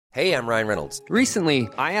Hey, I'm Ryan Reynolds. Recently,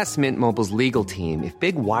 I asked Mint Mobile's legal team if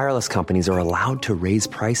big wireless companies are allowed to raise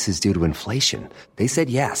prices due to inflation. They said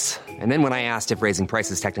yes. And then when I asked if raising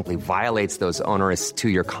prices technically violates those onerous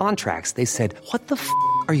two-year contracts, they said, "What the f***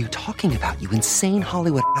 are you talking about, you insane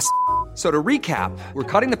Hollywood ass?" So to recap, we're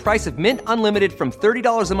cutting the price of Mint Unlimited from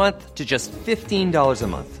 $30 a month to just $15 a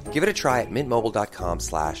month. Give it a try at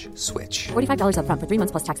mintmobile.com/switch. $45 up front for 3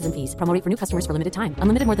 months plus taxes and fees. Promo rate for new customers for limited time.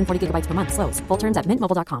 Unlimited more than 40 gigabytes per month. Slows full terms at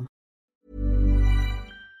mintmobile.com.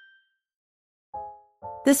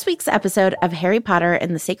 This week's episode of Harry Potter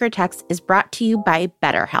and the Sacred Text is brought to you by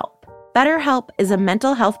BetterHelp. BetterHelp is a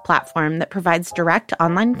mental health platform that provides direct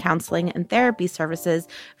online counseling and therapy services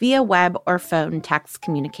via web or phone text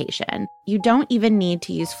communication. You don't even need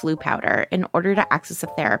to use flu powder in order to access a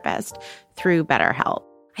therapist through BetterHelp.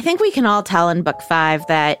 I think we can all tell in Book 5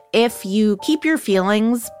 that if you keep your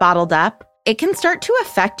feelings bottled up, it can start to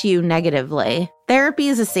affect you negatively. Therapy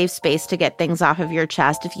is a safe space to get things off of your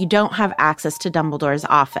chest if you don't have access to Dumbledore's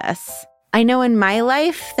office. I know in my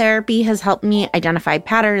life, therapy has helped me identify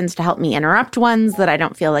patterns to help me interrupt ones that I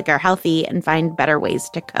don't feel like are healthy and find better ways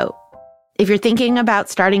to cope. If you're thinking about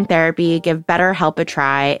starting therapy, give BetterHelp a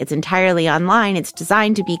try. It's entirely online. It's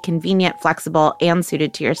designed to be convenient, flexible, and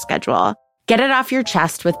suited to your schedule. Get it off your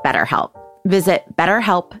chest with BetterHelp. Visit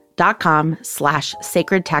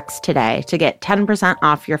BetterHelp.com/sacredtext today to get 10%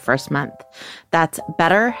 off your first month. That's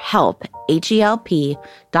BetterHelp,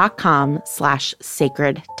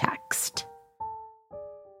 HELP.com/sacredtext.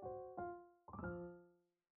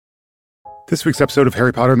 This week's episode of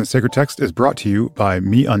Harry Potter and the Sacred Text is brought to you by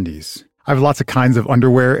MeUndies. I have lots of kinds of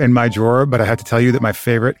underwear in my drawer, but I have to tell you that my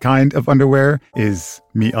favorite kind of underwear is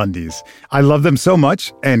MeUndies. I love them so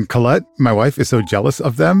much, and Colette, my wife, is so jealous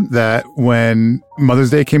of them that when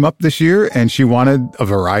Mother's Day came up this year and she wanted a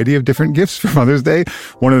variety of different gifts for Mother's Day,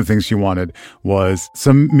 one of the things she wanted was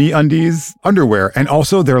some MeUndies underwear and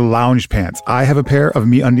also their lounge pants. I have a pair of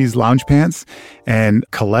MeUndies lounge pants, and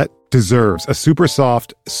Colette deserves a super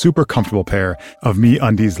soft, super comfortable pair of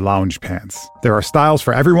MeUndies lounge pants. There are styles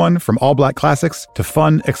for everyone, from all black classics to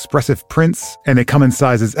fun, expressive prints, and they come in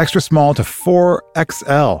sizes extra small to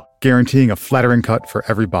 4XL, guaranteeing a flattering cut for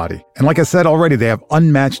every body. And like I said already, they have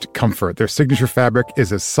unmatched comfort. Their signature fabric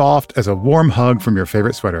is as soft as a warm hug from your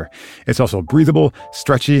favorite sweater. It's also breathable,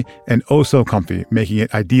 stretchy, and oh so comfy, making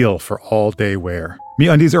it ideal for all-day wear.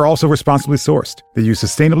 MeUndies are also responsibly sourced. They use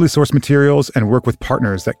sustainably sourced materials and work with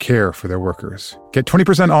partners that care for their workers. Get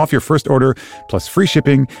 20% off your first order plus free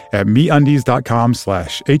shipping at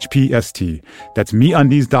MeUndies.com/HPST. That's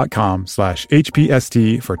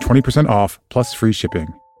MeUndies.com/HPST for 20% off plus free shipping.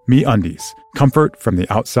 MeUndies. Comfort from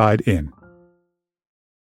the outside in.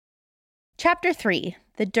 Chapter 3.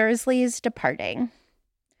 The Dursleys Departing.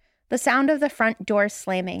 The sound of the front door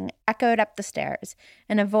slamming echoed up the stairs,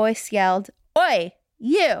 and a voice yelled, "Oi,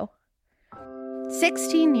 you!"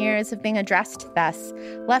 16 years of being addressed thus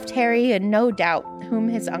left Harry in no doubt whom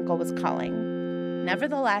his uncle was calling.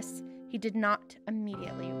 Nevertheless, he did not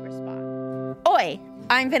immediately respond. "Oi,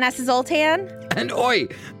 I'm Vanessa Zoltan." And oi,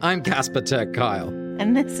 I'm Casper Ter Kyle.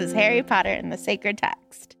 And this is Harry Potter and the Sacred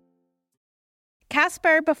Text.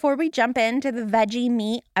 Casper, before we jump into the veggie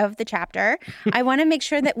meat of the chapter, I want to make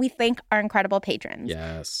sure that we thank our incredible patrons.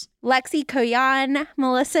 Yes. Lexi Koyan,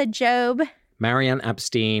 Melissa Job, Marianne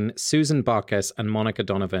Epstein, Susan Barkas, and Monica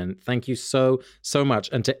Donovan. Thank you so much.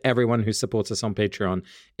 And to everyone who supports us on Patreon.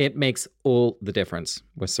 It makes all the difference.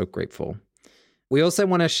 We're so grateful. We also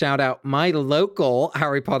want to shout out my local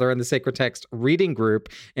Harry Potter and the Sacred Text reading group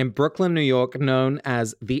in Brooklyn, New York, known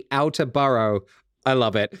as the Outer Borough. I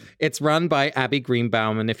love it. It's run by Abby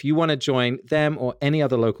Greenbaum. And if you want to join them or any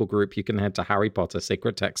other local group, you can head to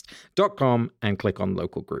harrypottersacredtext.com and click on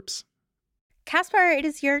local groups. Casper, it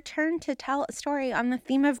is your turn to tell a story on the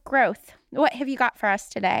theme of growth. What have you got for us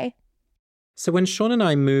today? So when Sean and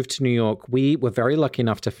I moved to New York, we were very lucky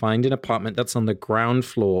enough to find an apartment that's on the ground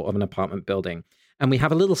floor of an apartment building. And we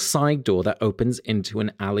have a little side door that opens into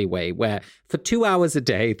an alleyway where for 2 hours a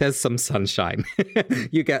day, there's some sunshine.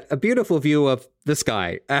 You get a beautiful view of the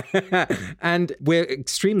sky. And we're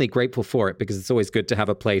extremely grateful for it because it's always good to have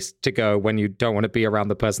a place to go when you don't want to be around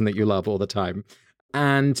the person that you love all the time.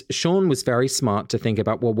 And Sean was very smart to think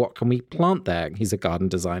about, well, what can we plant there? He's a garden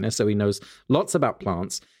designer, so he knows lots about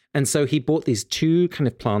plants. And so he bought these 2 kind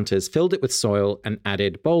of planters, filled it with soil, and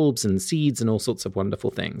added bulbs and seeds and all sorts of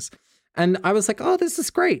wonderful things. And I was like, oh, this is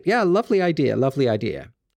great. Yeah, lovely idea, lovely idea.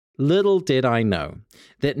 Little did I know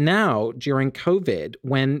that now during COVID,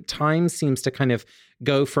 when time seems to kind of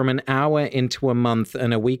go from an hour into a month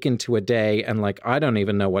and a week into a day, and like, I don't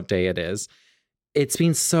even know what day it is, it's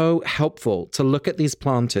been so helpful to look at these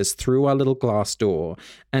planters through our little glass door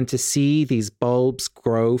and to see these bulbs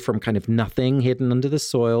grow from kind of nothing hidden under the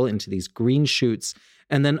soil into these green shoots.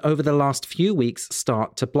 And then over the last few weeks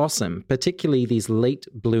start to blossom, particularly these late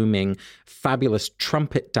blooming, fabulous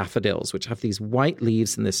trumpet daffodils, which have these white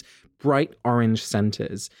leaves and this bright orange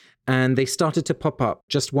centers. And they started to pop up,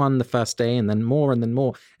 just one the first day and then more and then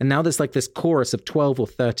more. And now there's like this chorus of 12 or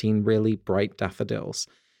 13 really bright daffodils.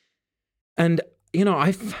 And you know,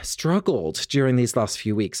 I've struggled during these last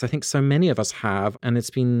few weeks. I think so many of us have. And it's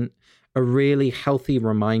been a really healthy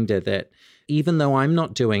reminder that even though I'm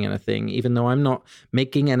not doing anything, even though I'm not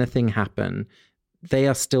making anything happen, they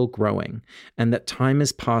are still growing, and that time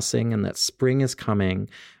is passing and that spring is coming.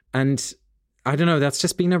 And I don't know, that's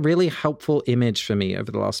just been a really helpful image for me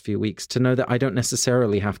over the last few weeks to know that I don't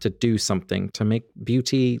necessarily have to do something to make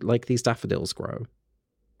beauty like these daffodils grow.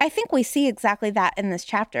 I think we see exactly that in this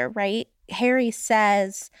chapter, right? Harry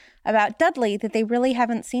says about Dudley that they really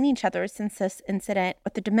haven't seen each other since this incident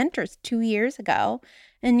with the Dementors 2 years ago.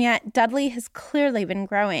 And yet Dudley has clearly been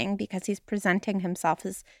growing because he's presenting himself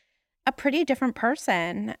as a pretty different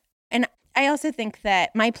person. And I also think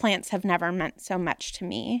that my plants have never meant so much to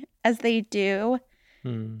me as they do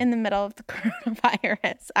in the middle of the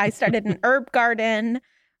coronavirus. I started an herb garden.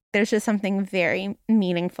 There's just something very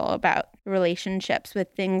meaningful about relationships with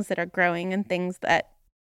things that are growing and things that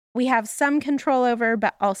we have some control over,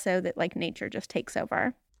 but also that like nature just takes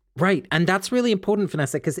over. Right. And that's really important,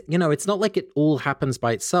 Vanessa, because, you know, it's not like it all happens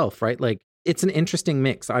by itself, right? Like it's an interesting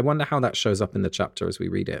mix. I wonder how that shows up in the chapter as we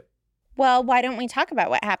read it. Well, why don't we talk about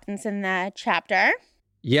what happens in the chapter?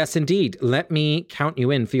 Yes, indeed. Let me count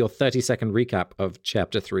you in for your 30-second recap of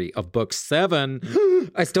chapter 3 of book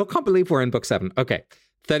 7. I still can't believe we're in book 7. Okay.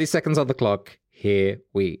 30 seconds on the clock. Here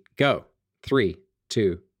we go. 3,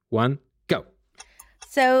 2, 1, go.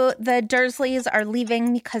 So the Dursleys are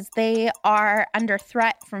leaving because they are under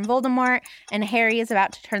threat from Voldemort, and Harry is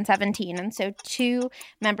about to turn 17. And so 2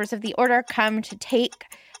 members of the Order come to take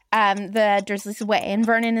the Dursleys away. And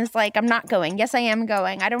Vernon is like, I'm not going. Yes, I am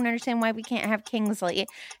going. I don't understand why we can't have Kingsley.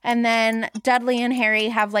 And then Dudley and Harry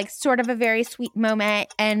have like sort of a very sweet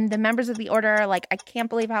moment. And the members of the Order are like, I can't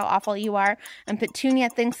believe how awful you are. And Petunia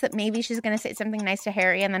thinks that maybe she's going to say something nice to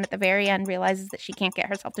Harry. And then at the very end realizes that she can't get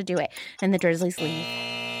herself to do it. And the Dursleys leave.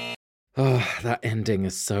 Oh, that ending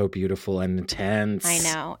is so beautiful and intense. I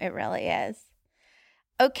know. It really is.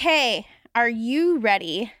 Okay. Are you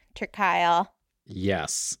ready, Kyle?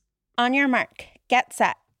 Yes. On your mark, get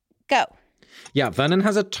set, go. Yeah, Vernon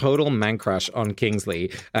has a total man crush on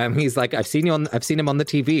Kingsley. He's like, I've seen him on the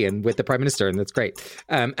TV and with the Prime Minister, and that's great.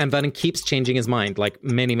 And Vernon keeps changing his mind like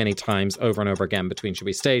many, many times over and over again between should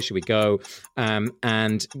we stay, should we go?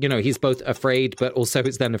 And, you know, he's both afraid, but also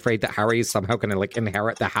is then afraid that Harry is somehow going to like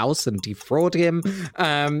inherit the house and defraud him.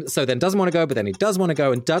 So then doesn't want to go, but then he does want to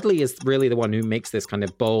go. And Dudley is really the one who makes this kind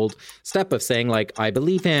of bold step of saying like, I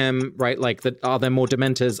believe him, right? Like, are there more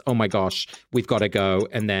Dementors? Oh my gosh, we've got to go.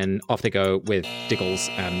 And then off they go with Diggles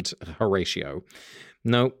and Horatio.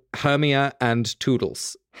 No, Hermia and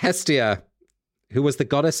Toodles. Hestia, who was the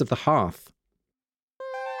goddess of the hearth.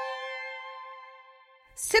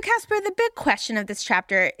 So, Casper, the big question of this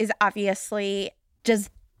chapter is obviously, does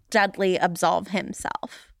Dudley absolve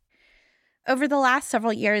himself? Over the last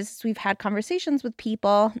several years, we've had conversations with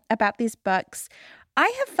people about these books.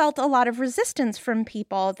 I have felt a lot of resistance from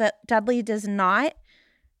people that Dudley does not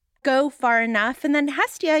go far enough. And then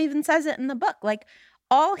Hestia even says it in the book. Like,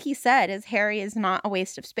 all he said is Harry is not a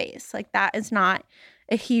waste of space. Like, that is not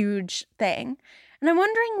a huge thing. And I'm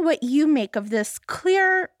wondering what you make of this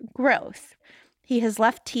clear growth. He has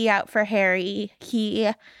left tea out for Harry.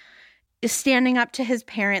 He is standing up to his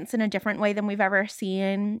parents in a different way than we've ever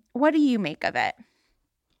seen. What do you make of it?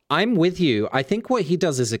 I'm with you. I think what he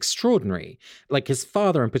does is extraordinary. Like, his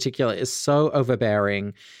father in particular is so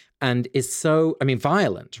overbearing and is so,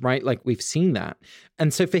 violent, right? Like, we've seen that.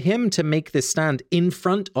 And so for him to make this stand in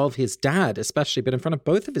front of his dad, especially, but in front of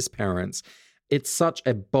both of his parents, it's such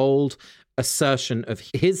a bold assertion of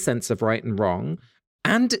his sense of right and wrong.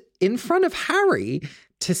 And in front of Harry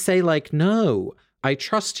to say, like, no, I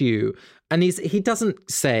trust you. And he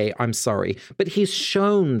doesn't say, I'm sorry, but he's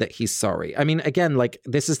shown that he's sorry. I mean, again, like,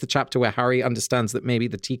 this is the chapter where Harry understands that maybe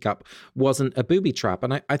the teacup wasn't a booby trap.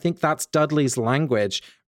 And I think that's Dudley's language.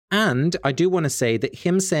 And I do want to say that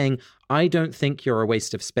him saying, I don't think you're a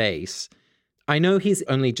waste of space, I know he's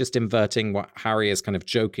only just inverting what Harry has kind of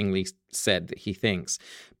jokingly said that he thinks,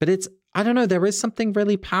 but I don't know, there is something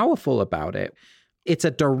really powerful about it. It's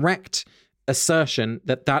a direct assertion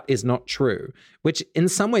that is not true, which in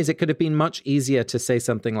some ways it could have been much easier to say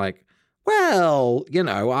something like, well,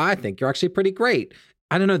 I think you're actually pretty great.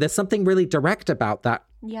 I don't know. There's something really direct about that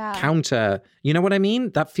counter. You know what I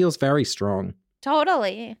mean? That feels very strong.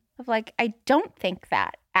 Totally. Of like, I don't think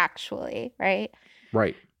that actually, right?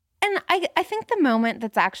 Right. And I think the moment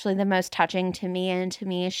that's actually the most touching to me and to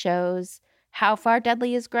me shows how far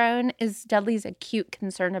Dudley has grown is Dudley's acute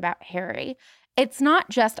concern about Harry. It's not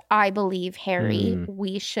just, I believe Harry,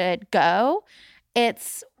 we should go.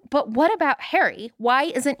 It's, but what about Harry? Why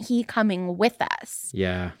isn't he coming with us?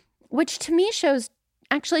 Yeah. Which to me shows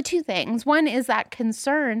actually two things. One is that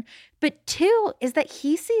concern, but two is that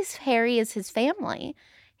he sees Harry as his family.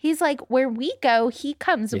 He's like, where we go, he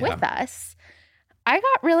comes with us. I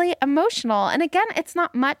got really emotional. And again, it's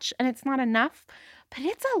not much and it's not enough, but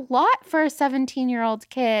it's a lot for a 17-year-old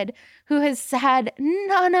kid who has had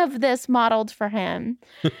none of this modeled for him.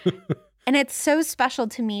 And it's so special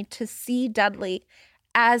to me to see Dudley,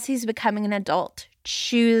 as he's becoming an adult,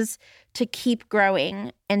 choose to keep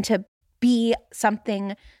growing and to be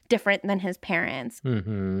something different than his parents.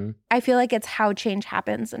 Mm-hmm. I feel like it's how change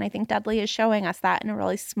happens. And I think Dudley is showing us that in a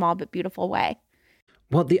really small but beautiful way.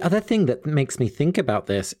 Well, the other thing that makes me think about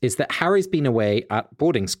this is that Harry's been away at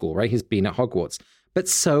boarding school, right? He's been at Hogwarts. But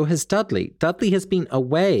so has Dudley. Dudley has been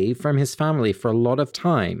away from his family for a lot of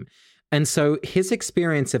time. And so his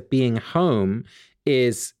experience of being home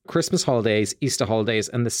is Christmas holidays, Easter holidays,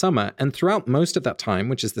 and the summer. And throughout most of that time,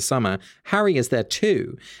 which is the summer, Harry is there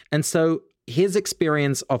too. And so his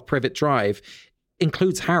experience of Privet Drive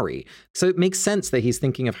includes Harry. So it makes sense that he's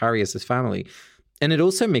thinking of Harry as his family. And it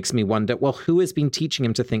also makes me wonder, well, who has been teaching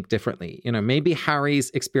him to think differently? Maybe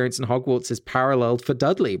Harry's experience in Hogwarts is paralleled for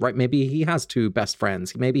Dudley, right? Maybe he has two best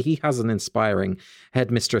friends. Maybe he has an inspiring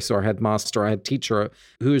headmistress or headmaster or head teacher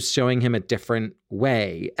who's showing him a different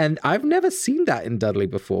way. And I've never seen that in Dudley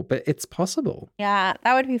before, but it's possible. Yeah,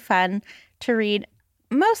 that would be fun to read.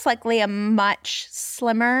 Most likely a much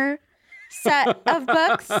slimmer set of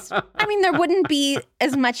books. I mean, there wouldn't be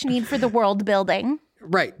as much need for the world building.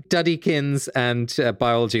 Right. Duddykins and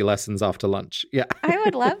biology lessons after lunch. Yeah. I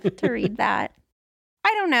would love to read that.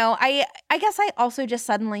 I don't know. I guess I also just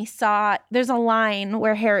suddenly saw there's a line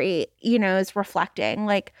where Harry, is reflecting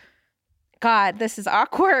like, God, this is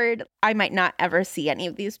awkward. I might not ever see any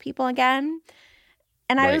of these people again.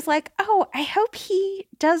 And I was like, oh, I hope he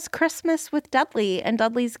does Christmas with Dudley and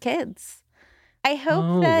Dudley's kids. I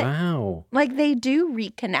hope that they do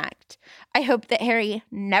reconnect. I hope that Harry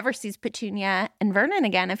never sees Petunia and Vernon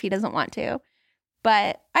again if he doesn't want to.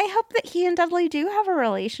 But I hope that he and Dudley do have a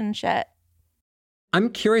relationship. I'm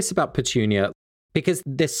curious about Petunia because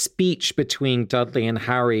this speech between Dudley and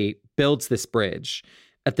Harry builds this bridge.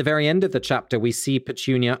 At the very end of the chapter, we see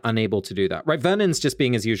Petunia unable to do that, right? Vernon's just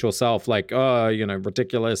being his usual self, like,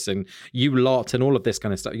 ridiculous and you lot and all of this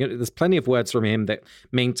kind of stuff. There's plenty of words from him that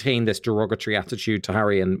maintain this derogatory attitude to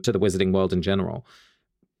Harry and to the wizarding world in general.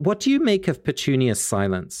 What do you make of Petunia's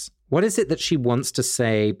silence? What is it that she wants to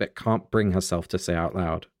say but can't bring herself to say out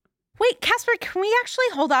loud? Wait, Casper, can we actually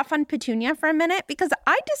hold off on Petunia for a minute? Because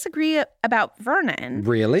I disagree about Vernon.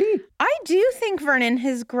 Really? I do think Vernon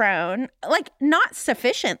has grown, not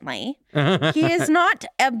sufficiently. He is not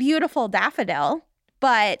a beautiful daffodil,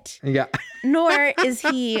 but nor is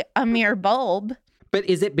he a mere bulb. But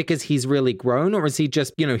is it because he's really grown, or is he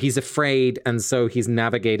just, he's afraid and so he's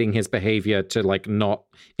navigating his behavior to not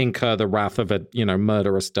incur the wrath of a,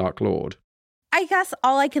 murderous Dark Lord? I guess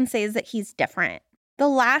all I can say is that he's different. The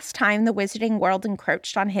last time the wizarding world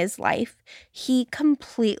encroached on his life, he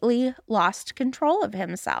completely lost control of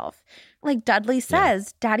himself. Like Dudley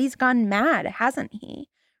says, Daddy's gone mad, hasn't he?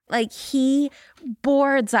 He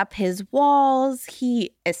boards up his walls. He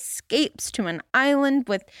escapes to an island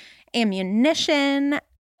with ammunition.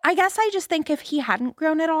 I guess I just think if he hadn't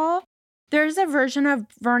grown at all, there's a version of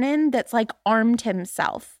Vernon that's armed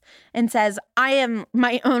himself and says, I am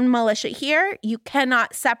my own militia here. You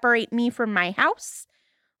cannot separate me from my house.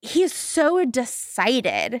 He's so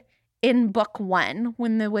decided in book 1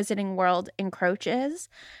 when the wizarding world encroaches.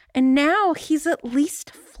 And now he's at least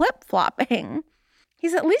flip-flopping.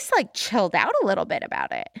 He's at least chilled out a little bit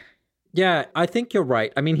about it. Yeah, I think you're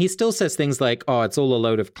right. I mean, he still says things like, oh, it's all a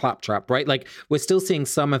load of claptrap, right? We're still seeing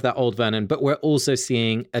some of that old Vernon, but we're also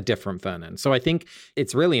seeing a different Vernon. So I think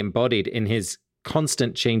it's really embodied in his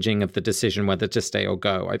constant changing of the decision whether to stay or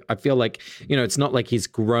go. I feel like, it's not like he's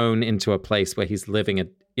grown into a place where he's living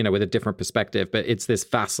with a different perspective, but it's this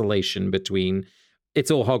vacillation between it's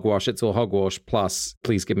all hogwash, plus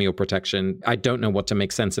please give me your protection. I don't know what to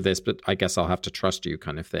make sense of this, but I guess I'll have to trust you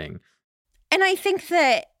kind of thing. And I think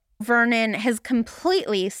that Vernon has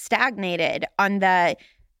completely stagnated on the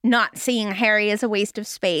not seeing Harry as a waste of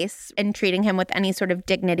space and treating him with any sort of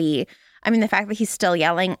dignity. I mean, the fact that he's still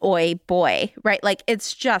yelling, "Oi, boy," right? Like,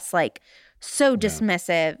 it's just like so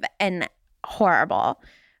dismissive and horrible.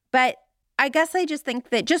 But I guess I just think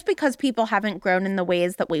that just because people haven't grown in the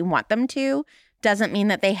ways that we want them to doesn't mean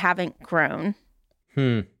that they haven't grown.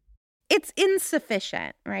 It's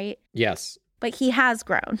insufficient, right? Yes. But he has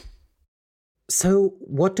grown. So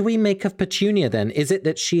what do we make of Petunia then? Is it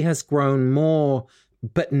that she has grown more,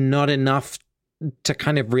 but not enough to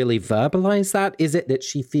kind of really verbalize that? Is it that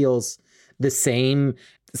she feels the same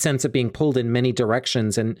sense of being pulled in many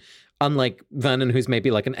directions? And unlike Vernon, who's maybe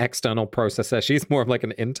like an external processor, she's more of like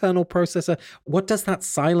an internal processor. What does that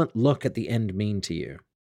silent look at the end mean to you?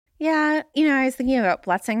 Yeah, I was thinking about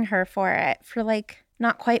blessing her for it, for like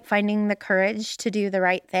not quite finding the courage to do the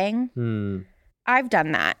right thing. I've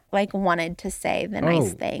done that, like wanted to say the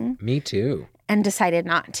nice thing. Me too. And decided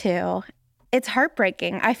not to. It's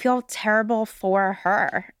heartbreaking. I feel terrible for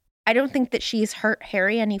her. I don't think that she's hurt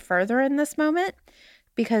Harry any further in this moment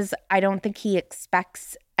because I don't think he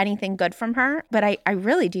expects anything good from her. But I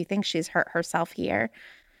really do think she's hurt herself here.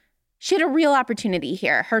 She had a real opportunity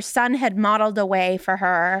here. Her son had modeled a way for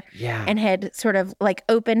her and had sort of like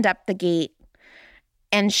opened up the gate.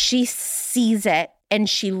 And she sees it and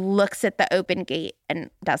she looks at the open gate and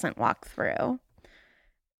doesn't walk through.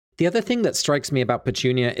 The other thing that strikes me about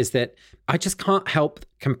Petunia is that I just can't help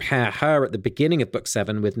compare her at the beginning of book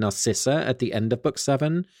 7 with Narcissa at the end of book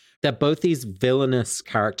 7. They're both these villainous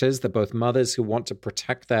characters. They're both mothers who want to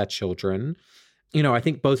protect their children. I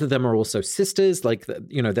think both of them are also sisters. Like,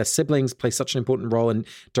 their siblings play such an important role in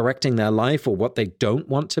directing their life or what they don't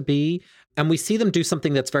want to be. And we see them do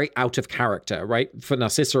something that's very out of character, right? For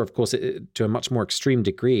Narcissa, of course, to a much more extreme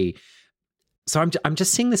degree. So I'm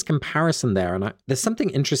just seeing this comparison there. And there's something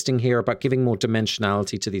interesting here about giving more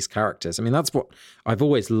dimensionality to these characters. I mean, that's what I've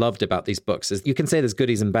always loved about these books is you can say there's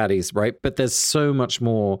goodies and baddies, right? But there's so much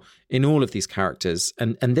more in all of these characters.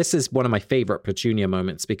 And this is one of my favorite Petunia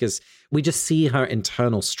moments because we just see her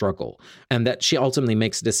internal struggle and that she ultimately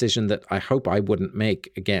makes a decision that I hope I wouldn't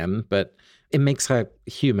make again, but it makes her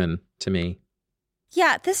human to me.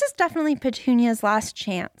 Yeah, this is definitely Petunia's last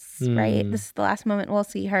chance, right? This is the last moment we'll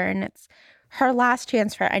see her, and it's her last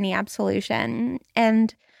chance for any absolution.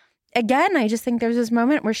 And again, I just think there's this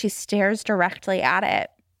moment where she stares directly at it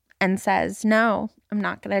and says, no, I'm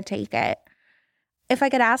not going to take it. If I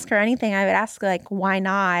could ask her anything, I would ask, like, why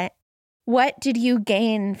not? What did you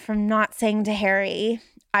gain from not saying to Harry,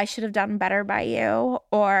 I should have done better by you?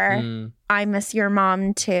 Or I miss your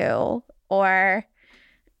mom too? Or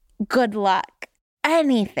good luck?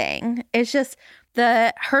 Anything. It's just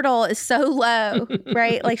the hurdle is so low,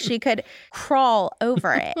 right? Like she could crawl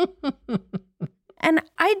over it. And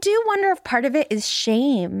I do wonder if part of it is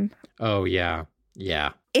shame. Oh, yeah.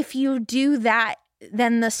 Yeah. If you do that,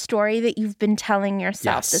 then the story that you've been telling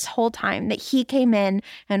yourself this whole time, that he came in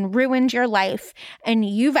and ruined your life and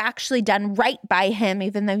you've actually done right by him,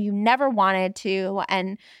 even though you never wanted to.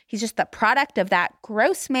 And he's just the product of that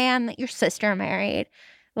gross man that your sister married,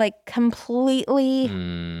 like completely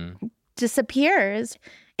disappears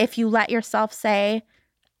if you let yourself say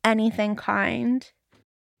anything kind.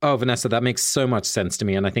 Oh, Vanessa, that makes so much sense to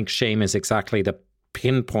me. And I think shame is exactly the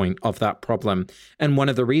pinpoint of that problem. And one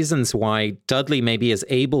of the reasons why Dudley maybe is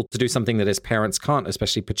able to do something that his parents can't,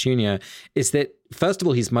 especially Petunia, is that, first of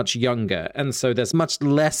all, he's much younger. And so there's much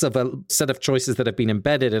less of a set of choices that have been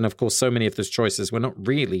embedded. And of course, so many of those choices were not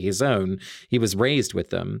really his own. He was raised with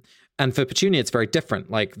them. And for Petunia, it's very different.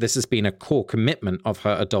 Like, this has been a core commitment of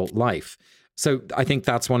her adult life. So I think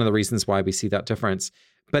that's one of the reasons why we see that difference.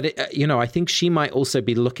 But, I think she might also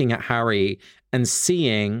be looking at Harry and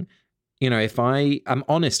seeing, if I am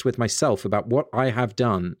honest with myself about what I have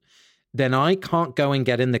done, then I can't go and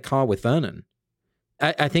get in the car with Vernon.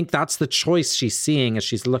 I think that's the choice she's seeing as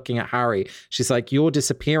she's looking at Harry. She's like, you're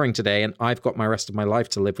disappearing today and I've got my rest of my life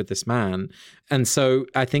to live with this man. And so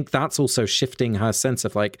I think that's also shifting her sense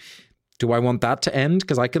of like, do I want that to end?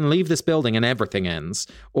 Because I can leave this building and everything ends,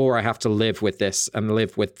 or I have to live with this and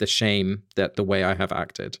live with the shame that the way I have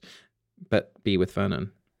acted, but be with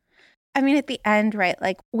Vernon. I mean, at the end, right,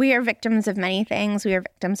 like we are victims of many things. We are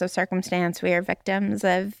victims of circumstance. We are victims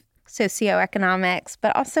of socioeconomics,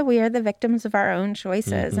 but also we are the victims of our own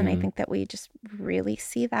choices. And I think that we just really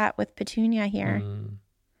see that with Petunia here.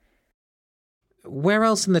 Where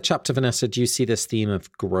else in the chapter, Vanessa, do you see this theme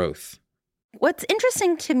of growth? What's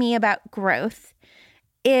interesting to me about growth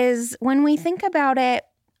is when we think about it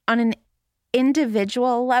on an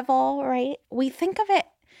individual level, right, we think of it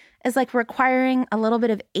as like requiring a little bit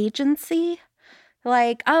of agency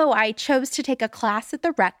Like, oh, I chose to take a class at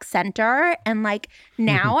the rec center and like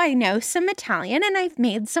now I know some Italian and I've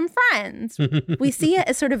made some friends. We see it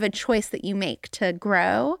as sort of a choice that you make to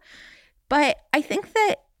grow. But I think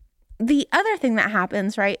that the other thing that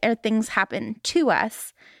happens, right, are things happen to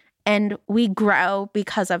us and we grow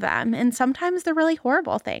because of them. And sometimes they're really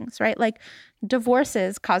horrible things, right? Like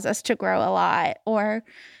divorces cause us to grow a lot, or,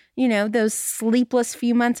 you know, those sleepless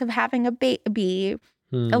few months of having a baby.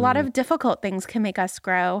 A lot of difficult things can make us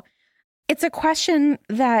grow. It's a question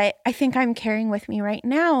that I think I'm carrying with me right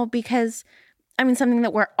now because, I mean, something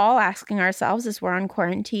that we're all asking ourselves as we're on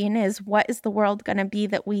quarantine is, what is the world going to be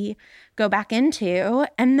that we go back into?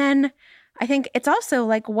 And then I think it's also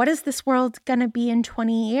like, what is this world going to be in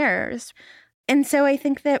 20 years? And so I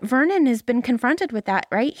think that Vernon has been confronted with that,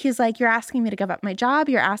 right? He's like, you're asking me to give up my job.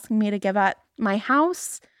 You're asking me to give up my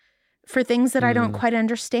house for things that I don't quite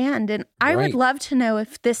understand. And I would love to know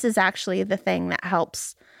if this is actually the thing that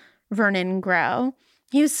helps Vernon grow.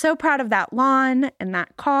 He was so proud of that lawn and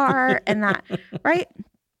that car and that, right?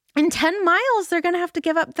 In 10 miles, they're going to have to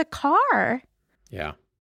give up the car. Yeah.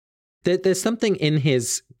 There's something in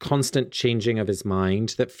his constant changing of his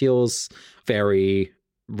mind that feels very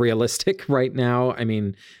realistic right now. I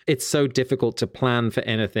mean, it's so difficult to plan for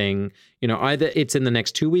anything. You know, either it's in the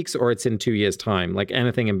next 2 weeks or it's in 2 years' time. Like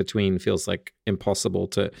anything in between feels like impossible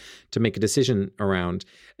to make a decision around.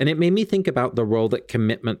 And it made me think about the role that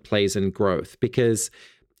commitment plays in growth, because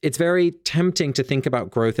it's very tempting to think about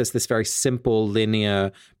growth as this very simple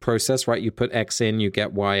linear process, right? You put X in, you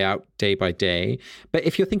get Y out day by day. But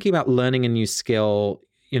if you're thinking about learning a new skill,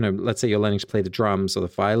 you know, let's say you're learning to play the drums or the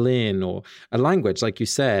violin or a language, like you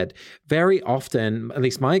said, very often, at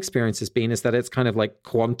least my experience has been, is that it's kind of like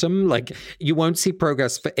quantum, like you won't see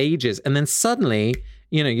progress for ages. And then suddenly,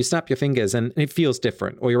 you know, you snap your fingers and it feels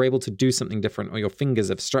different, or you're able to do something different, or your fingers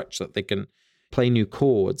have stretched so that they can play new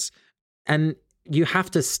chords. And you have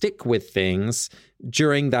to stick with things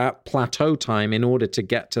during that plateau time in order to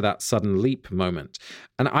get to that sudden leap moment.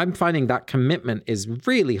 And I'm finding that commitment is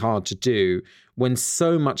really hard to do when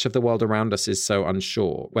so much of the world around us is so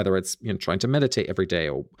unsure, whether it's, you know, trying to meditate every day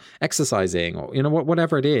or exercising or, you know,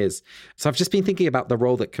 whatever it is. So I've just been thinking about the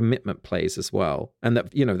role that commitment plays as well. And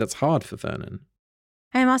that, you know, that's hard for Vernon.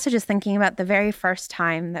 I'm also just thinking about the very first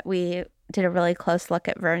time that we did a really close look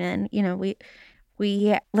at Vernon. You know, we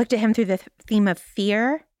looked at him through the theme of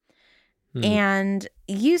fear. And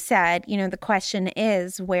you said, you know, the question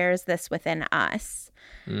is, where is this within us?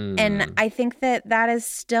 And I think that is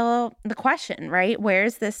still the question, right? Where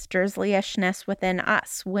is this Dursley-ishness within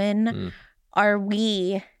us? When are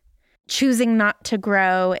we choosing not to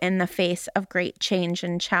grow in the face of great change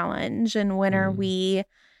and challenge? And when are we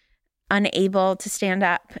unable to stand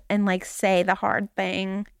up and like say the hard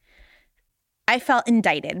thing? I felt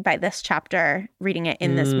indicted by this chapter reading it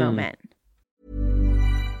in this moment.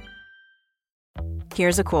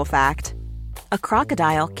 Here's a cool fact. A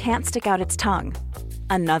crocodile can't stick out its tongue.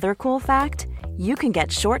 Another cool fact, you can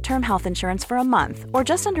get short-term health insurance for a month or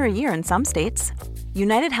just under a year in some states.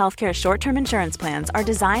 United Healthcare short-term insurance plans are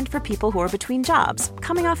designed for people who are between jobs,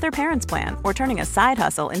 coming off their parents' plan, or turning a side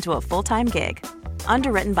hustle into a full-time gig.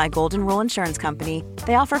 Underwritten by Golden Rule Insurance Company,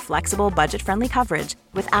 they offer flexible, budget-friendly coverage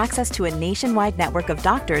with access to a nationwide network of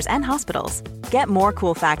doctors and hospitals. Get more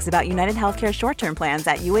cool facts about United Healthcare short-term plans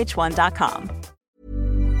at uh1.com.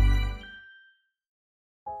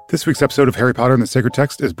 This week's episode of Harry Potter and the Sacred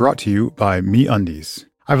Text is brought to you by MeUndies.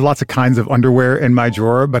 I have lots of kinds of underwear in my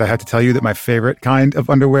drawer, but I have to tell you that my favorite kind of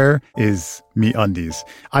underwear is MeUndies.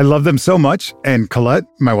 I love them so much, and Colette,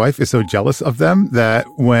 my wife, is so jealous of them that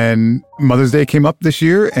when Mother's Day came up this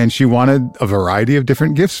year and she wanted a variety of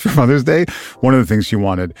different gifts for Mother's Day, one of the things she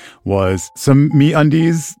wanted was some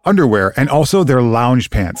MeUndies underwear and also their lounge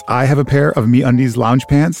pants. I have a pair of MeUndies lounge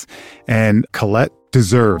pants, and Colette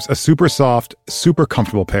deserves a super soft, super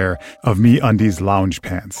comfortable pair of MeUndies lounge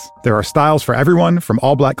pants. There are styles for everyone, from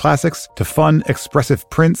all black classics to fun, expressive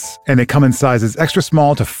prints, and they come in sizes extra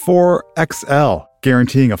small to 4XL,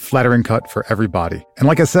 guaranteeing a flattering cut for every body. And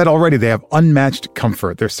like I said already, they have unmatched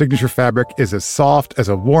comfort. Their signature fabric is as soft as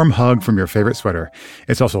a warm hug from your favorite sweater.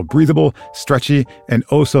 It's also breathable, stretchy, and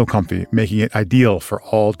oh so comfy, making it ideal for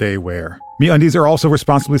all-day wear. MeUndies are also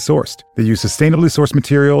responsibly sourced. They use sustainably sourced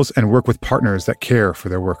materials and work with partners that care for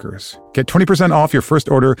their workers. Get 20% off your first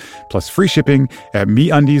order plus free shipping at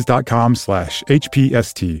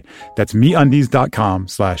MeUndies.com/HPST. That's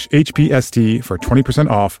MeUndies.com/HPST for 20%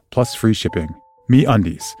 off plus free shipping.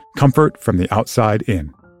 MeUndies. Comfort from the outside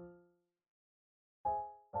in.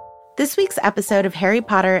 This week's episode of Harry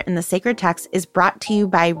Potter and the Sacred Text is brought to you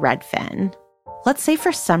by Redfin. Let's say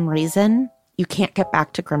for some reason you can't get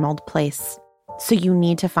back to Grimmauld Place. so you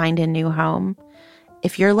need to find a new home.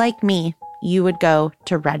 If you're like me, you would go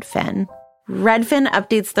to Redfin. Redfin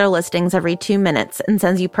updates their listings every 2 minutes and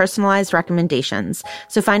sends you personalized recommendations,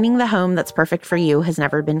 so finding the home that's perfect for you has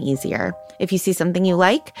never been easier. If you see something you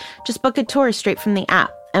like, just book a tour straight from the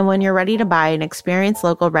app. And when you're ready to buy, an experienced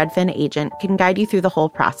local Redfin agent can guide you through the whole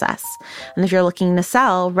process. And if you're looking to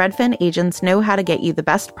sell, Redfin agents know how to get you the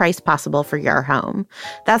best price possible for your home.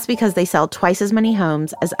 That's because they sell twice as many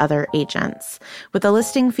homes as other agents. With a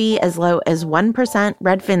listing fee as low as 1%,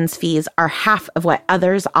 Redfin's fees are half of what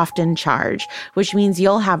others often charge, which means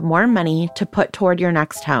you'll have more money to put toward your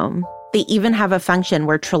next home. They even have a function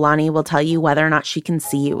where Trelawney will tell you whether or not she can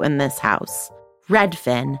see you in this house.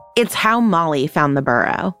 Redfin. It's how Molly found the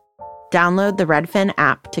burrow. Download the Redfin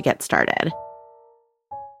app to get started.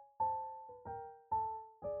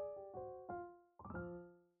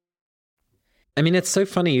 I mean, it's so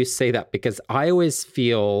funny you say that because I always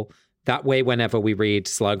feel that way whenever we read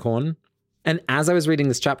Slughorn. And as I was reading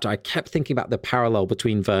this chapter, I kept thinking about the parallel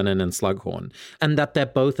between Vernon and Slughorn and that they're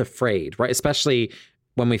both afraid, right? Especially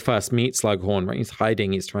when we first meet Slughorn, right? He's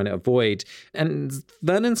hiding, he's trying to avoid. And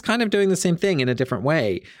Vernon's kind of doing the same thing in a different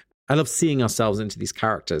way. I love seeing ourselves into these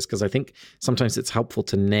characters because I think sometimes it's helpful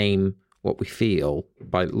to name what we feel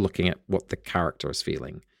by looking at what the character is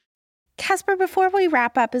feeling. Casper, before we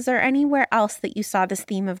wrap up, is there anywhere else that you saw this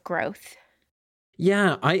theme of growth?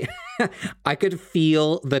 Yeah, I could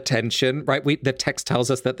feel the tension, right? The text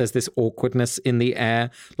tells us that there's this awkwardness in the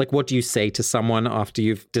air. Like, what do you say to someone after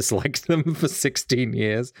you've disliked them for 16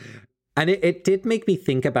 years? And it did make me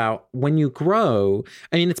think about when you grow.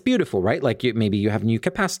 I mean, it's beautiful, right? Like maybe you have new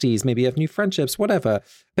capacities, maybe you have new friendships, whatever.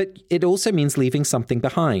 But it also means leaving something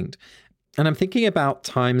behind. And I'm thinking about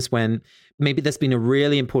times when maybe there's been a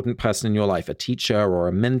really important person in your life, a teacher or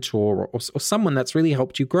a mentor or someone that's really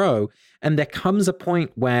helped you grow. And there comes a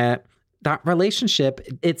point where that relationship,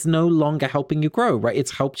 it's no longer helping you grow, right?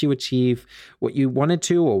 It's helped you achieve what you wanted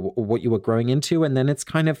to or what you were growing into. And then it's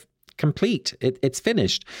kind of complete. It's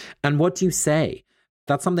finished. And what do you say?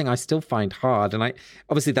 That's something I still find hard. And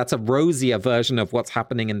obviously that's a rosier version of what's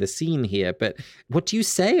happening in the scene here. But what do you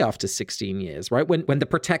say after 16 years, right? When the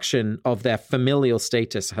protection of their familial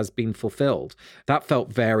status has been fulfilled? That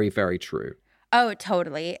felt very, very true. Oh,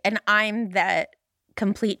 totally. And I'm that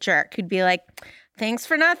complete jerk who'd be like, thanks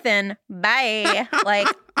for nothing. Bye. Like,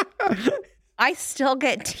 I still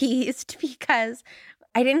get teased because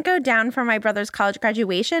I didn't go down for my brother's college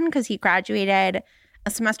graduation because he graduated a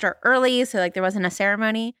semester early, so like there wasn't a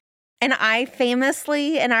ceremony. And I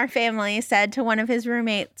famously in our family said to one of his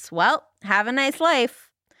roommates, well, have a nice life.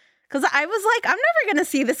 Because I was like, I'm never going to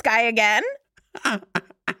see this guy again.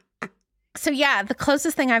 So yeah, the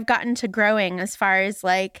closest thing I've gotten to growing as far as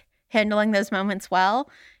like handling those moments well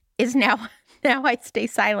is now I stay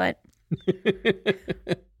silent.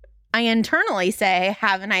 I internally say,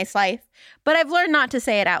 have a nice life, but I've learned not to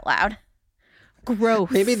say it out loud. Growth.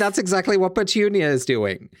 Maybe that's exactly what Petunia is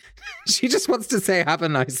doing. She just wants to say, have a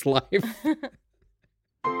nice life.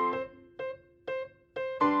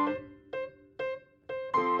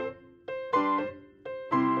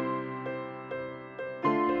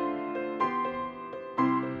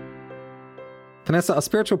 Vanessa, our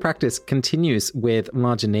spiritual practice continues with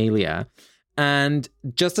marginalia. And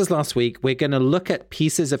just as last week, we're going to look at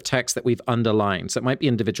pieces of text that we've underlined. So it might be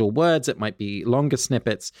individual words, it might be longer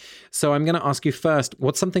snippets. So I'm going to ask you first,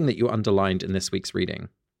 what's something that you underlined in this week's reading?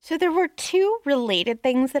 So there were two related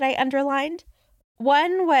things that I underlined.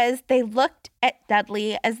 One was they looked at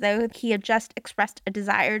Dudley as though he had just expressed a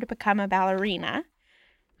desire to become a ballerina.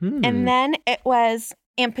 And then it was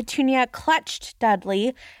Aunt Petunia clutched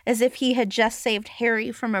Dudley as if he had just saved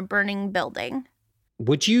Harry from a burning building.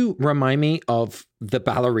 Would you remind me of the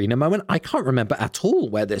ballerina moment? I can't remember at all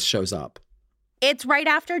where this shows up. It's right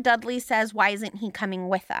after Dudley says, why isn't he coming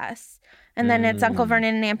with us? And then it's Uncle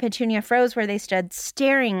Vernon and Aunt Petunia froze where they stood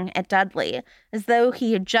staring at Dudley as though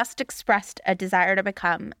he had just expressed a desire to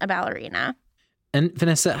become a ballerina. And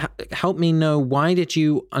Vanessa, help me know, why did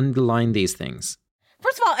you underline these things?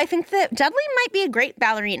 First of all, I think that Dudley might be a great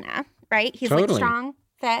ballerina, right? He's Totally. like strong,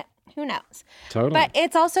 fit, who knows? Totally. But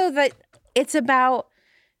it's also that it's about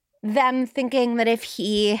them thinking that if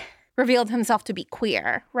he revealed himself to be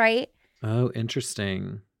queer, right? Oh,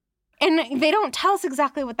 interesting. And they don't tell us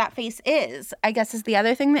exactly what that face is, I guess is the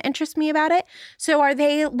other thing that interests me about it. So are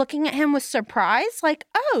they looking at him with surprise? Like,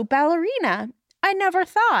 oh, ballerina, I never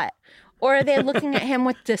thought. Or are they looking at him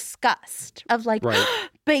with disgust of like, right.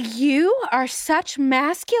 But you are such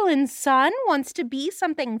masculine son, wants to be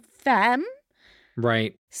something femme?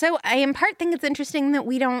 Right. So I in part think it's interesting that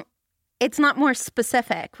we don't it's not more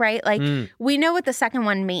specific, right? Like, we know what the second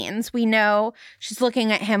one means. We know she's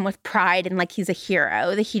looking at him with pride and like he's a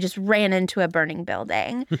hero, that he just ran into a burning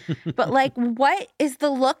building. But like, what is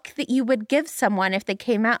the look that you would give someone if they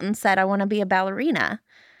came out and said, I want to be a ballerina?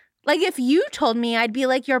 Like, if you told me, I'd be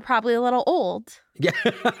like, you're probably a little old. Yeah.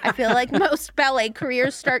 I feel like most ballet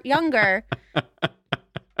careers start younger.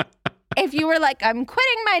 If you were like, I'm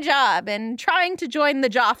quitting my job and trying to join the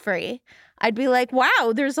Joffrey, I'd be like,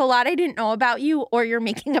 wow, there's a lot I didn't know about you, or you're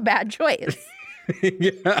making a bad choice.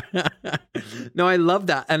 Yeah. No, I love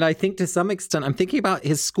that. And I think to some extent, I'm thinking about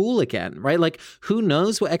his school again, right? Like, who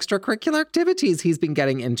knows what extracurricular activities he's been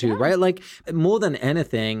getting into, right? Like, more than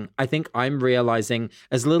anything, I think I'm realizing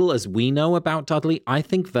as little as we know about Dudley, I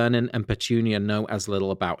think Vernon and Petunia know as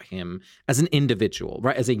little about him as an individual,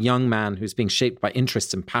 right? As a young man who's being shaped by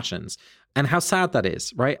interests and passions. And how sad that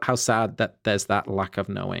is, right? How sad that there's that lack of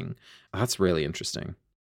knowing. That's really interesting.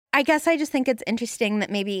 I guess I just think it's interesting that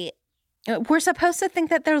maybe we're supposed to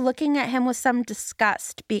think that they're looking at him with some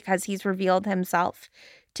disgust because he's revealed himself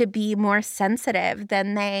to be more sensitive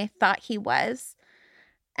than they thought he was.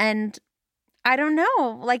 And I don't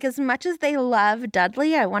know, like, as much as they love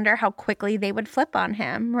Dudley, I wonder how quickly they would flip on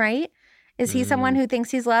him, right? Is he someone who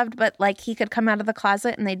thinks he's loved, but like he could come out of the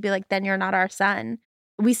closet and they'd be like, then you're not our son?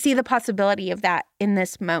 We see the possibility of that in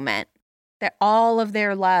this moment, that all of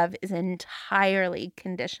their love is entirely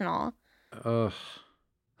conditional. Ugh.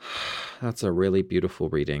 That's a really beautiful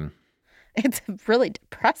reading. It's a really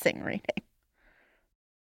depressing reading.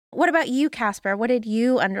 What about you, Casper? What did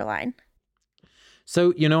you underline?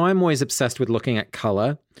 So, you know, I'm always obsessed with looking at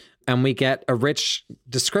color, and we get a rich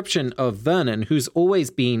description of Vernon, who's always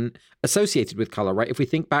been associated with color, right? If we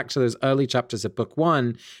think back to those early chapters of book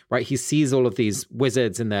 1, right, he sees all of these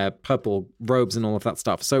wizards in their purple robes and all of that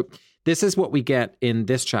stuff. So this is what we get in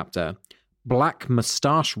this chapter. Black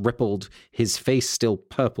mustache rippled, his face still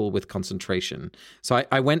purple with concentration. So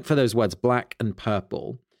I went for those words, black and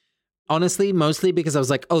purple. Honestly, mostly because I was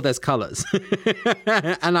like, oh, there's colors.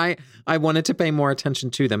 And I wanted to pay more attention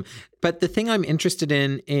to them. But the thing I'm interested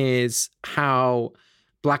in is how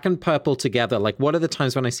black and purple together, like what are the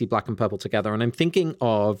times when I see black and purple together? And I'm thinking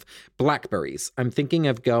of blackberries. I'm thinking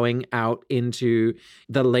of going out into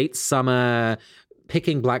the late summer,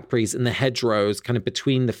 picking blackberries in the hedgerows, kind of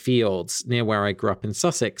between the fields near where I grew up in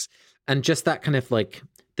Sussex. And just that kind of like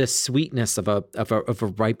the sweetness of a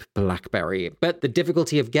ripe blackberry, but the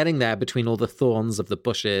difficulty of getting there between all the thorns of the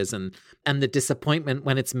bushes and the disappointment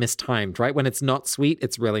when it's mistimed, right? When it's not sweet,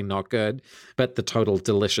 it's really not good, but the total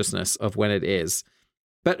deliciousness of when it is.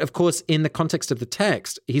 But of course, in the context of the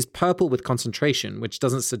text, he's purple with concentration, which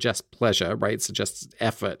doesn't suggest pleasure, right? It suggests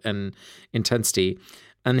effort and intensity.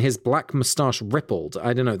 And his black mustache rippled.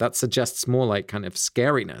 I don't know, that suggests more like kind of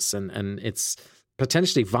scariness and it's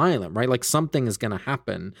potentially violent, right? Like something is going to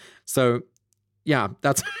happen. So yeah,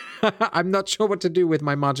 that's, I'm not sure what to do with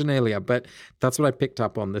my marginalia, but that's what I picked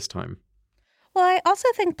up on this time. Well, I also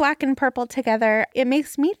think black and purple together, it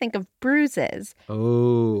makes me think of bruises.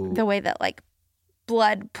 Oh. The way that like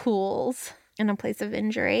blood pools in a place of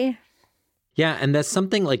injury. Yeah, and there's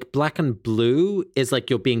something like black and blue is like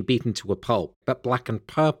you're being beaten to a pulp, but black and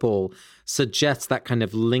purple suggests that kind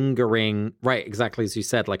of lingering, right, exactly as you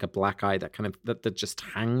said, like a black eye that kind of, that just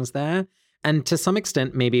hangs there. And to some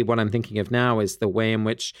extent, maybe what I'm thinking of now is the way in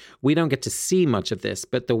which we don't get to see much of this,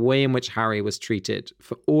 but the way in which Harry was treated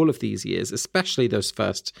for all of these years, especially those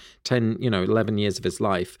first 10, 11 years of his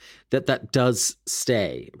life, that does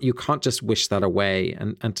stay. You can't just wish that away.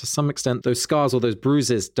 And to some extent, those scars or those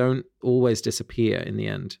bruises don't always disappear in the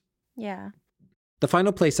end. Yeah. The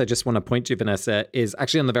final place I just want to point to, Vanessa, is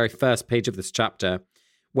actually on the very first page of this chapter,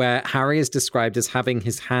 where Harry is described as having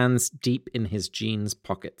his hands deep in his jeans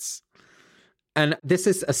pockets. And this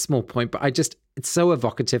is a small point, but it's so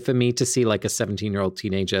evocative for me to see like a 17-year-old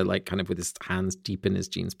teenager, like kind of with his hands deep in his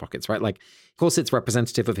jeans pockets, right? Like, of course, it's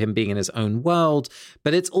representative of him being in his own world,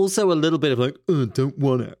 but it's also a little bit of like, oh, don't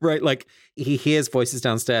want it, right? Like he hears voices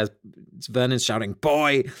downstairs, Vernon's shouting,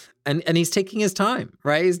 boy, and he's taking his time,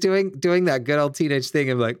 right? He's doing that good old teenage thing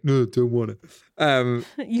of like, no, don't want it.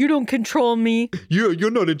 You don't control me.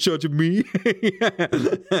 You're not in charge of me.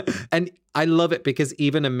 Yeah. And I love it because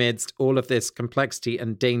even amidst all of this complexity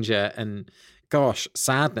and danger and gosh,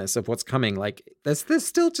 sadness of what's coming, like there's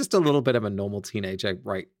still just a little bit of a normal teenager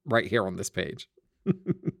right here on this page.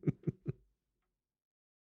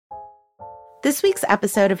 This week's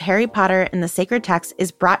episode of Harry Potter and the Sacred Text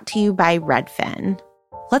is brought to you by Redfin.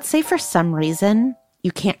 Let's say for some reason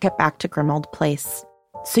you can't get back to Grimmauld Place,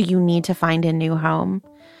 so you need to find a new home.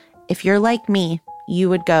 If you're like me, you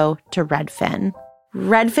would go to Redfin.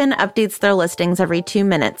 Redfin updates their listings every 2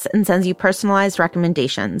 minutes and sends you personalized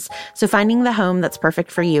recommendations, so finding the home that's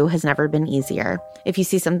perfect for you has never been easier. If you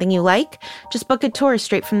see something you like, just book a tour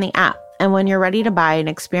straight from the app. And when you're ready to buy, an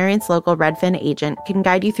experienced local Redfin agent can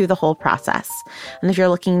guide you through the whole process. And if you're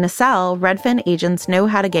looking to sell, Redfin agents know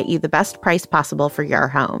how to get you the best price possible for your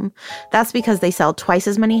home. That's because they sell twice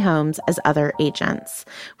as many homes as other agents.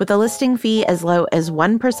 With a listing fee as low as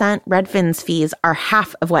 1%, Redfin's fees are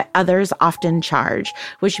half of what others often charge,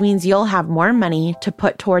 which means you'll have more money to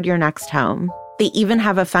put toward your next home. They even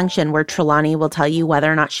have a function where Trelawney will tell you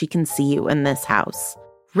whether or not she can see you in this house.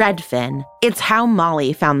 Redfin. It's how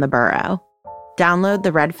Molly found the burrow. Download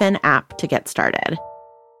the Redfin app to get started.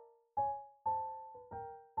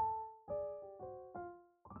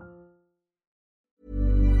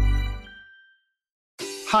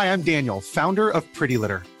 Hi, I'm Daniel, founder of Pretty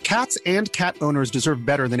Litter. Cats and cat owners deserve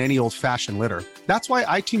better than any old-fashioned litter. That's why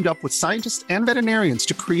I teamed up with scientists and veterinarians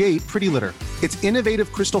to create Pretty Litter. Its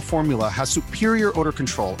innovative crystal formula has superior odor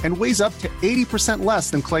control and weighs up to 80% less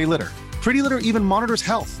than clay litter. Pretty Litter even monitors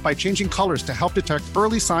health by changing colors to help detect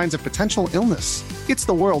early signs of potential illness. It's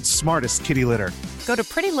the world's smartest kitty litter. Go to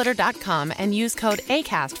prettylitter.com and use code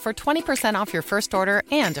ACAST for 20% off your first order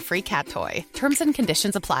and a free cat toy. Terms and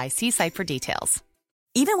conditions apply. See site for details.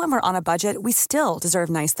 Even when we're on a budget, we still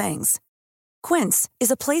deserve nice things. Quince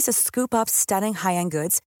is a place to scoop up stunning high-end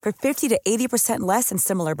goods for 50 to 80% less than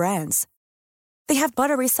similar brands. They have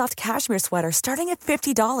buttery soft cashmere sweaters starting at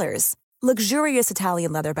 $50, luxurious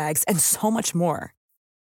Italian leather bags, and so much more.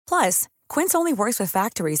 Plus, Quince only works with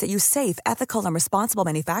factories that use safe, ethical, and responsible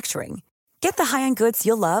manufacturing. Get the high-end goods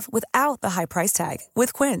you'll love without the high price tag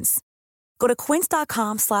with Quince. Go to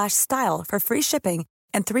quince.com/style for free shipping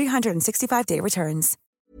and 365-day returns.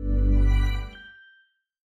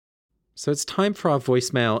 So it's time for our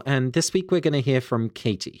voicemail, and this week we're going to hear from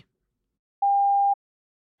Katie.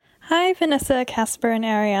 Hi, Vanessa, Casper, and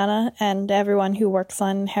Ariana, and everyone who works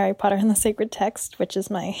on Harry Potter and the Sacred Text, which is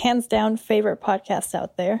my hands-down favorite podcast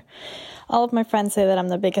out there. All of my friends say that I'm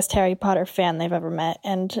the biggest Harry Potter fan they've ever met,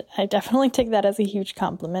 and I definitely take that as a huge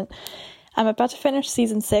compliment. I'm about to finish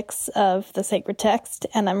Season 6 of The Sacred Text,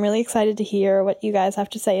 and I'm really excited to hear what you guys have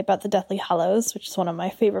to say about the Deathly Hallows, which is one of my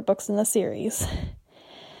favorite books in the series.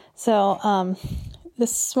 So,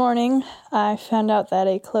 this morning, I found out that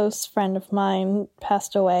a close friend of mine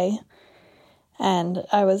passed away, and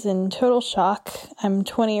I was in total shock. I'm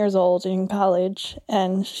 20 years old in college,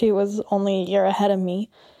 and she was only a year ahead of me,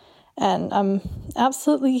 and I'm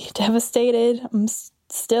absolutely devastated. I'm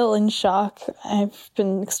still in shock. I've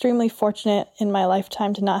been extremely fortunate in my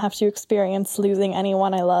lifetime to not have to experience losing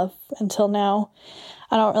anyone I love until now.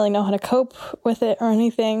 I don't really know how to cope with it or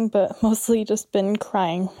anything, but mostly just been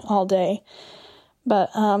crying all day.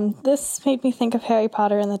 But this made me think of Harry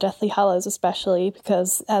Potter and the Deathly Hallows especially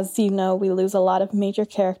because, as you know, we lose a lot of major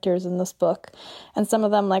characters in this book, and some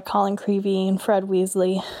of them, like Colin Creevey and Fred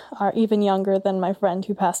Weasley, are even younger than my friend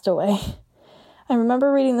who passed away. I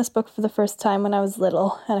remember reading this book for the first time when I was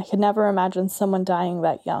little, and I could never imagine someone dying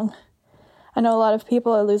that young. I know a lot of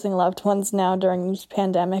people are losing loved ones now during this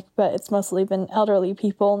pandemic, but it's mostly been elderly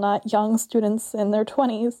people, not young students in their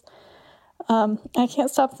 20s. I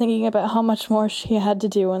can't stop thinking about how much more she had to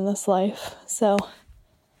do in this life, so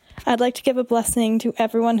I'd like to give a blessing to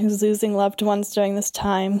everyone who's losing loved ones during this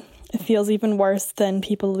time. It feels even worse than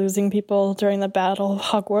people losing people during the Battle of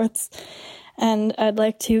Hogwarts. And I'd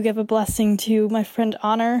like to give a blessing to my friend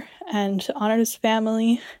Honor and Honor's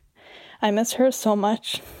family. I miss her so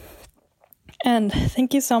much. And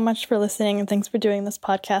thank you so much for listening, and thanks for doing this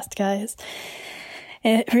podcast, guys.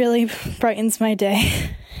 It really brightens my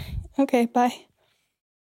day. Okay, bye.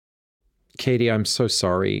 Katie, I'm so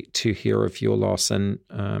sorry to hear of your loss, and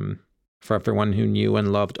for everyone who knew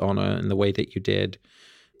and loved Honor in the way that you did.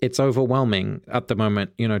 It's overwhelming at the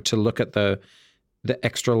moment, to look at the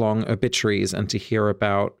extra long obituaries and to hear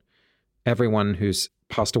about everyone who's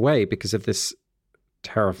passed away because of this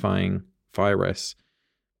terrifying virus.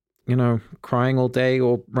 Crying all day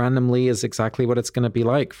or randomly is exactly what it's going to be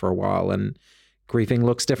like for a while, and grieving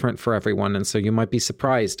looks different for everyone. And so you might be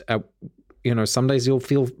surprised at, some days you'll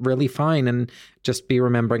feel really fine and just be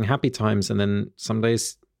remembering happy times. And then some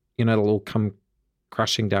days, it'll all come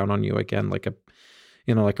crashing down on you again, like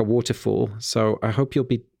a waterfall. So I hope you'll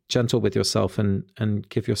be gentle with yourself and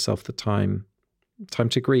give yourself the time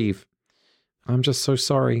to grieve. I'm just so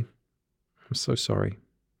sorry. I'm so sorry.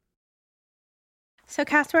 So,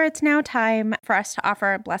 Casper, it's now time for us to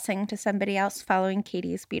offer a blessing to somebody else following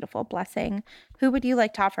Katie's beautiful blessing. Who would you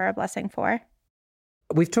like to offer a blessing for?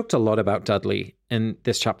 We've talked a lot about Dudley in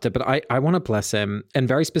this chapter, but I want to bless him, and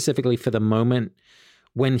very specifically for the moment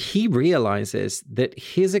when he realizes that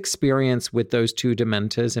his experience with those two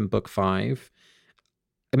Dementors in book 5,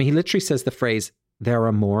 I mean, he literally says the phrase, "There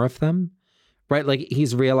are more of them," right? Like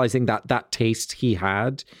he's realizing that that taste he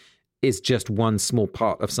had is just one small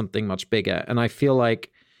part of something much bigger. And I feel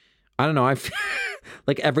like, I don't know, I feel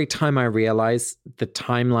like every time I realize the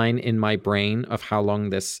timeline in my brain of how long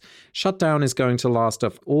this shutdown is going to last,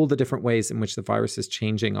 of all the different ways in which the virus is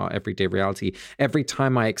changing our everyday reality, every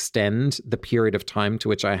time I extend the period of time to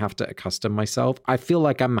which I have to accustom myself, I feel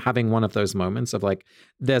like I'm having one of those moments of like,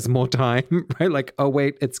 there's more time, right? Like, oh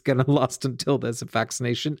wait, it's going to last until there's a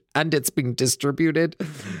vaccination and it's being distributed.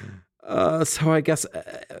 So I guess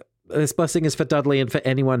this blessing is for Dudley and for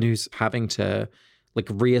anyone who's having to like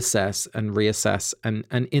reassess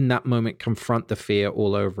and in that moment confront the fear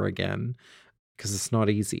all over again, because it's not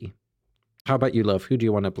easy. How about you, love? Who do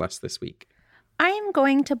you want to bless this week? I am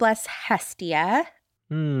going to bless Hestia.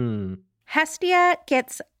 Hestia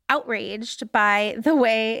gets outraged by the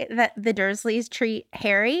way that the Dursleys treat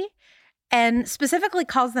Harry and specifically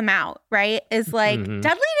calls them out, right? Is like, Dudley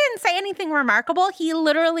didn't say anything remarkable. He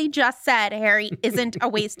literally just said Harry isn't a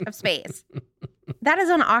waste of space. That is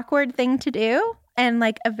an awkward thing to do and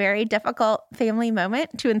like a very difficult family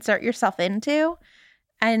moment to insert yourself into.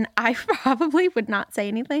 And I probably would not say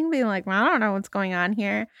anything, being like, well, I don't know what's going on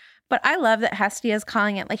here. But I love that Hestia is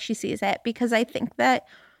calling it like she sees it, because I think that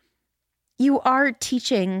you are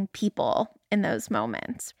teaching people in those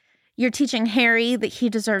moments. You're teaching Harry that he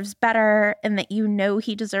deserves better and that you know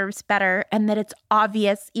he deserves better and that it's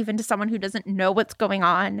obvious even to someone who doesn't know what's going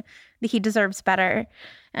on that he deserves better.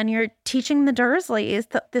 And you're teaching the Dursleys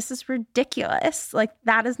that this is ridiculous. Like,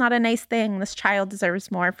 that is not a nice thing. This child deserves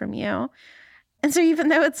more from you. And so even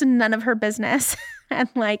though it's none of her business and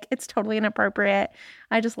like it's totally inappropriate,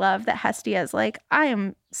 I just love that Hestia is like, I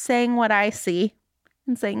am saying what I see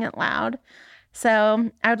and saying it loud. So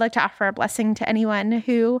I would like to offer a blessing to anyone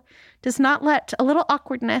who does not let a little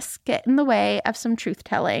awkwardness get in the way of some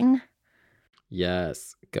truth-telling.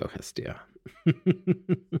 Yes, go Hestia.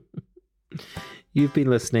 You've been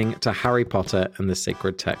listening to Harry Potter and the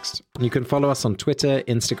Sacred Text. You can follow us on Twitter,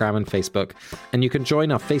 Instagram, and Facebook, and you can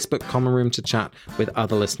join our Facebook common room to chat with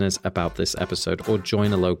other listeners about this episode or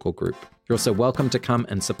join a local group. You're also welcome to come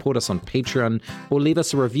and support us on Patreon or leave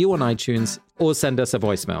us a review on iTunes or send us a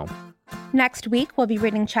voicemail. Next week, we'll be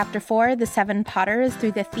reading Chapter 4, The Seven Potters,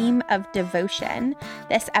 through the theme of devotion.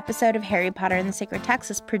 This episode of Harry Potter and the Sacred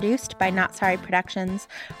Text is produced by Not Sorry Productions.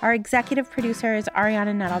 Our executive producer is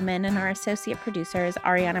Ariana Nettleman, and our associate producer is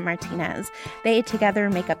Ariana Martinez. They together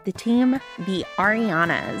make up the team, the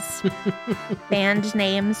Arianas. Band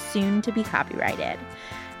names soon to be copyrighted.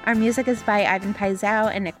 Our music is by Ivan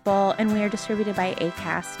Paisau and Nick Bull, and we are distributed by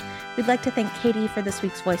Acast. We'd like to thank Katie for this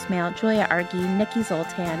week's voicemail, Julia Argy, Nikki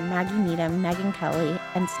Zoltan, Maggie Needham, Megan Kelly,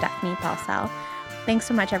 and Stephanie Paulsell. Thanks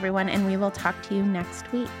so much, everyone, and we will talk to you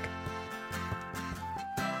next week.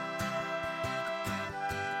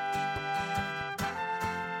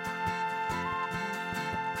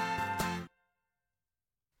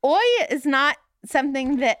 Oi is not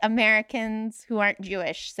something that Americans who aren't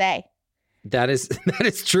Jewish say. That is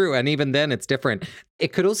true. And even then it's different.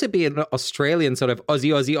 It could also be an Australian sort of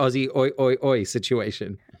Aussie, oi, oi, oi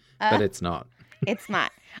situation. But it's not. It's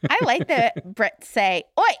not. I like that Brits say,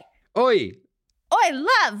 oi. Oi. Oi,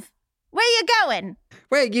 love. Where you going?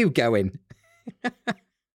 Where are you going?